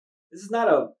This is not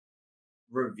a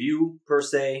review per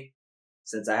se,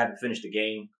 since I haven't finished the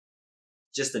game.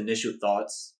 Just initial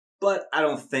thoughts, but I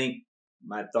don't think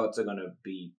my thoughts are going to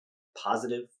be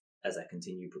positive as I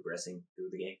continue progressing through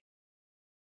the game.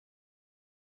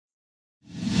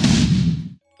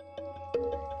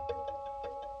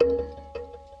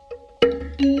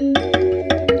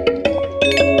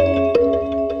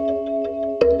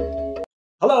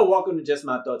 Hello, welcome to Just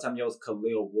My Thoughts. I'm your host,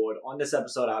 Khaleel Ward. On this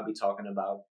episode, I'll be talking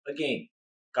about a game.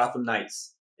 Gotham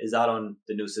Knights is out on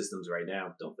the new systems right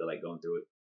now. Don't feel like going through it.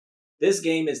 This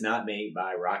game is not made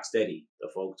by Rocksteady, the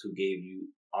folks who gave you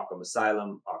Arkham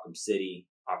Asylum, Arkham City,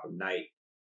 Arkham Knight.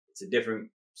 It's a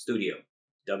different studio,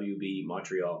 WB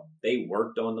Montreal. They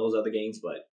worked on those other games,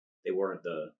 but they weren't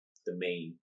the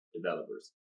main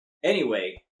developers.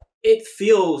 Anyway, it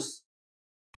feels...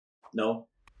 No,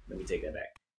 let me take that back.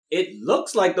 It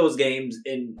looks like those games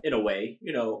in a way.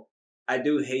 You know, I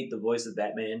do hate the voice of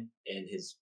Batman and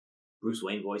his Bruce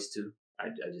Wayne voice too. I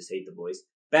just hate the voice.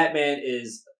 Batman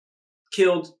is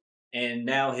killed, and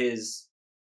now his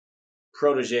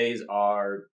proteges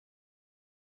are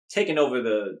taking over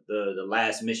the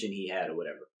last mission he had or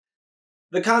whatever.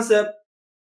 The concept,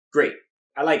 great.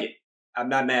 I like it. I'm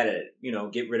not mad at it. You know,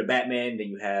 get rid of Batman, then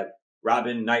you have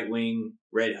Robin, Nightwing,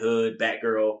 Red Hood,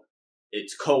 Batgirl.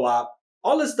 It's co-op.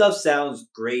 All this stuff sounds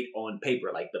great on paper.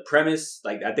 Like the premise,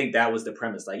 like I think that was the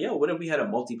premise. Like, yo, what if we had a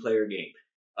multiplayer game?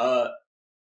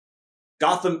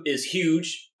 Gotham is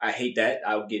huge. I hate that.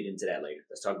 I'll get into that later.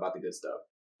 Let's talk about the good stuff.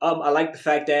 I like the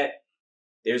fact that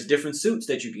there's different suits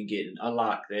that you can get and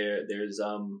unlock. There's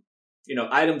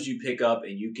items you pick up,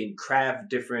 and you can craft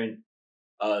different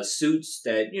suits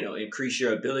that, you know, increase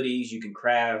your abilities. You can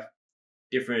craft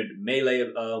different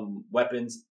melee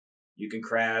weapons. You can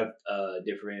craft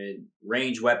different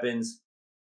range weapons.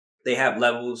 They have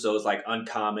levels, so it's like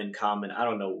uncommon, common. I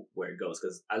don't know where it goes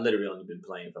because I literally only been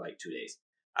playing for like 2 days.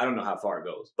 I don't know how far it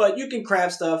goes. But you can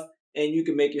craft stuff, and you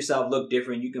can make yourself look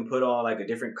different. You can put on like a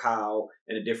different cowl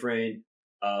and a different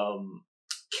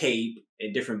cape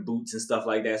and different boots and stuff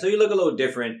like that. So you look a little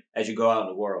different as you go out in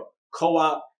the world.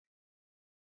 Co-op,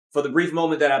 for the brief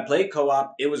moment that I played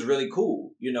co-op, it was really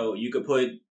cool. You know, you could put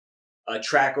a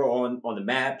tracker on the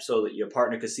map so that your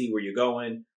partner can see where you're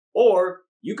going. Or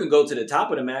you can go to the top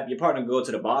of the map, your partner can go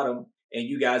to the bottom, and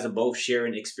you guys are both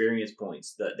sharing experience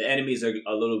points. The enemies are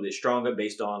a little bit stronger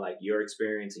based on like your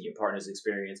experience and your partner's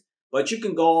experience. But you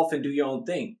can go off and do your own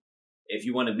thing. If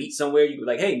you want to meet somewhere, you can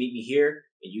be like, hey, meet me here.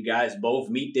 And you guys both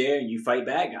meet there and you fight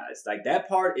bad guys. Like that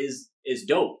part is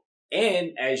dope.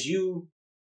 And as you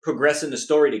progress in the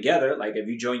story together, like if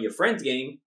you join your friend's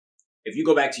game, if you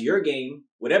go back to your game,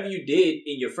 whatever you did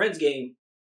in your friend's game,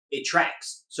 it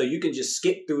tracks. So you can just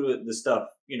skip through the stuff,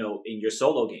 you know, in your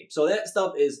solo game. So that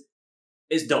stuff is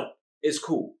dope. It's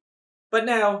cool. But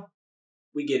now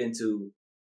we get into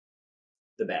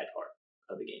the bad part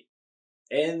of the game.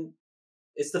 And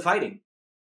it's the fighting.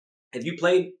 If you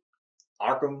played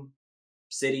Arkham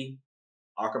City,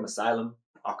 Arkham Asylum,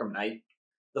 Arkham Knight,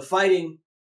 the fighting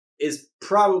is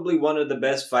probably one of the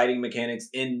best fighting mechanics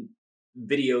in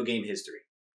video game history.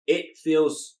 It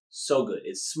feels so good.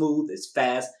 It's smooth. It's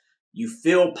fast. You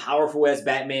feel powerful as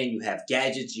Batman. You have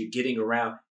gadgets. You're getting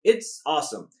around. It's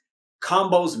awesome.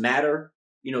 Combos matter.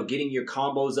 You know, getting your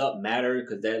combos up matter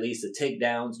because that leads to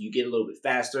takedowns. You get a little bit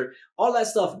faster. All that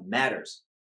stuff matters.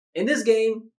 In this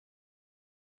game,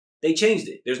 they changed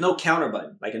it. There's no counter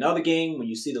button. Like another game, when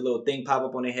you see the little thing pop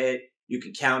up on their head, you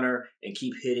can counter and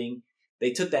keep hitting.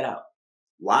 They took that out.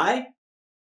 Why?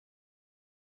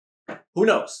 Who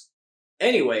knows?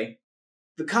 Anyway,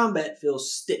 the combat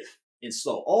feels stiff and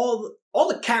slow. All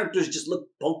the characters just look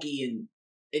bulky, and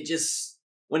it just,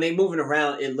 when they're moving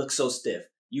around, it looks so stiff.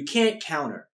 You can't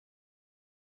counter.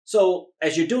 So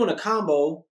as you're doing a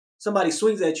combo, somebody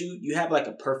swings at you, you have like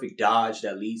a perfect dodge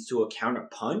that leads to a counter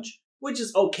punch, which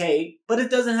is okay, but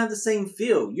it doesn't have the same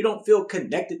feel. You don't feel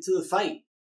connected to the fight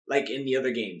like in the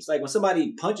other games. Like when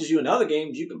somebody punches you in other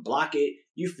games, you can block it.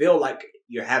 You feel like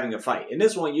you're having a fight. In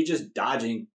this one, you're just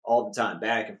dodging all the time,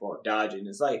 back and forth, dodging.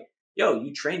 It's like, yo,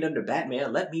 you trained under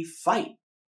Batman, let me fight.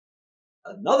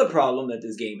 Another problem that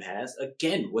this game has,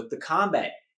 again, with the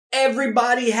combat.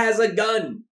 Everybody has a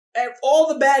gun. All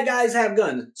the bad guys have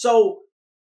guns. So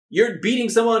you're beating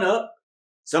someone up,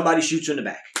 somebody shoots you in the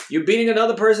back. You're beating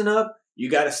another person up,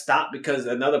 you got to stop because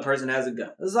another person has a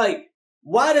gun. It's like,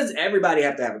 why does everybody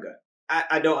have to have a gun?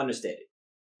 I don't understand it.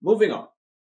 Moving on.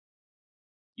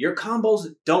 Your combos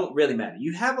don't really matter.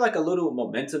 You have like a little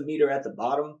momentum meter at the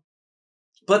bottom,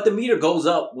 but the meter goes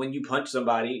up when you punch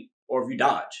somebody or if you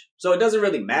dodge. So it doesn't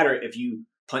really matter if you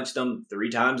punch them 3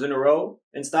 times in a row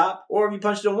and stop, or if you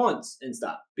punch them once and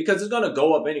stop, because it's going to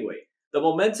go up anyway. The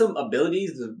momentum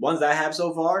abilities, the ones I have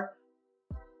so far,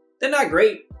 they're not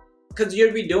great, because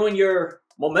you'd be doing your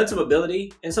momentum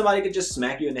ability and somebody could just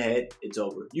smack you in the head. It's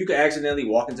over. You could accidentally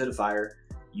walk into the fire.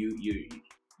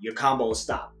 Your combo will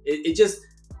stop. It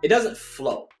doesn't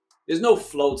flow. There's no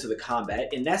flow to the combat,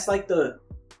 and that's like the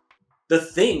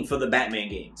thing for the Batman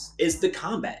games. It's the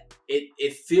combat.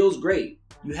 It feels great.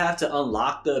 You have to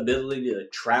unlock the ability to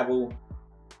travel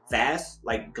fast,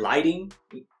 like gliding,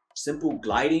 simple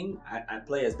gliding. I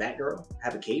play as Batgirl,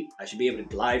 have a cape. I should be able to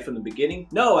glide from the beginning.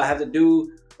 No, I have to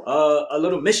do a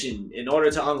little mission in order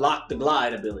to unlock the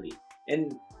glide ability.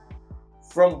 And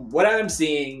from what I'm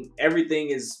seeing,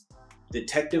 everything is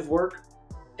detective work.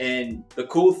 And the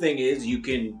cool thing is you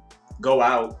can go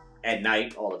out at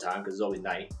night all the time, because it's always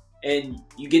night, and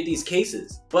you get these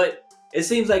cases. But it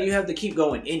seems like you have to keep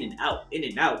going in and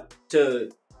out to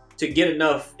get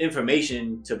enough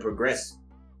information to progress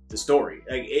the story.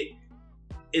 Like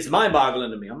it's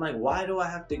mind-boggling to me. I'm like, why do I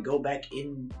have to go back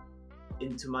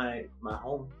into my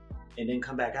home and then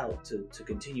come back out to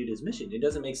continue this mission? It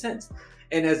doesn't make sense.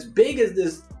 And as big as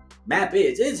this map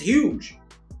is, it's huge.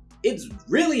 It's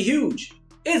really huge.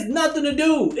 It's nothing to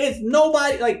do. It's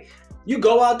nobody. Like, you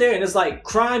go out there and it's like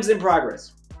crimes in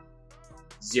progress.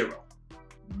 0.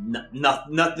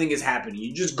 Nothing is happening.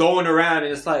 You're just going around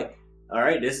and it's like, all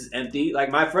right, this is empty. Like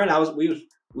my friend, we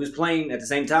was playing at the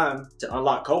same time to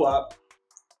unlock co-op,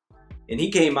 and he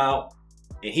came out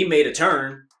and he made a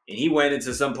turn and he went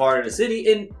into some part of the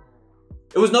city and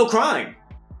it was no crime.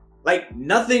 Like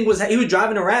nothing was. He was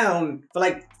driving around for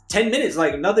like 10 minutes,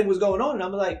 like nothing was going on, and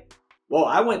I'm like, well,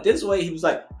 I went this way. He was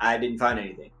like, I didn't find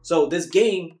anything. So this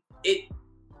game,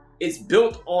 it's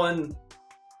built on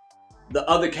the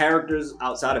other characters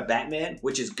outside of Batman,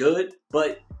 which is good,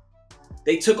 but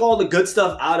they took all the good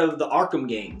stuff out of the Arkham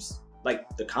games, like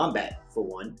the combat for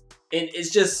one, and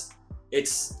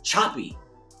it's choppy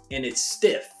and it's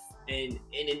stiff and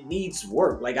it needs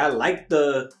work. Like I like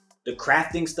the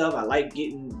crafting stuff, I like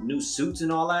getting new suits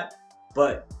and all that,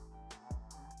 but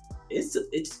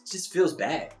it just feels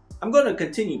bad. I'm gonna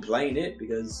continue playing it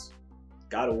because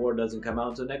God of War doesn't come out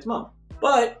until next month,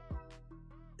 but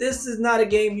this is not a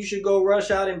game you should go rush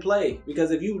out and play,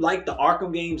 because if you like the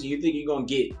Arkham games and you think you're gonna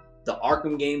get the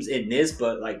Arkham games in this,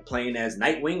 but like playing as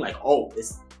Nightwing, like, oh,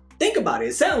 think about it.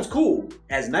 It sounds cool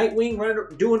as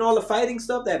Nightwing doing all the fighting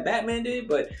stuff that Batman did,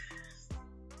 but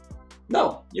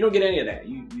no, you don't get any of that.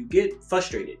 You get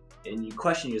frustrated and you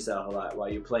question yourself a lot while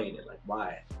you're playing it. Like,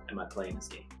 why am I playing this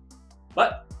game?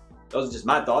 But those are just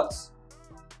my thoughts.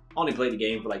 Only played the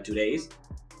game for like 2 days.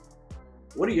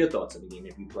 What are your thoughts on the game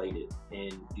if you played it?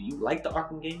 And do you like the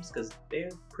Arkham games? Because they're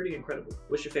pretty incredible.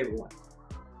 What's your favorite one?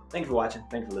 Thank you for watching.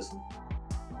 Thank you for listening.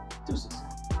 Deuces.